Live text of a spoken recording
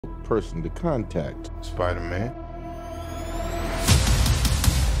person to contact. Spider-Man.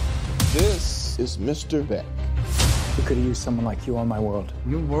 This is Mr. Beck. We could have used someone like you on my world.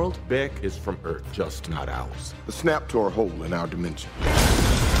 Your world? Beck is from Earth, just not ours. The snap tore a hole in our dimension.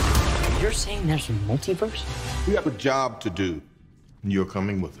 You're saying there's a multiverse? We have a job to do, and you're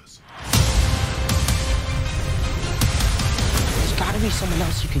coming with us. There's gotta be someone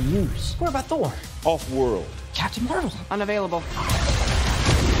else you can use. What about Thor? Off-world. Captain Marvel? Unavailable.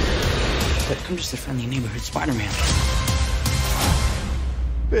 But I'm just a friendly neighborhood Spider-Man.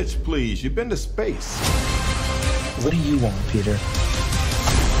 Bitch, please, you've been to space. What do you want, Peter?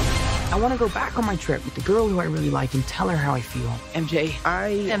 I want to go back on my trip with the girl who I really like and tell her how I feel. MJ, I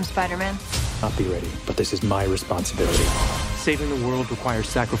am Spider-Man. I'll be ready, but this is my responsibility. Saving the world requires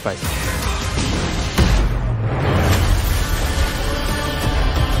sacrifice.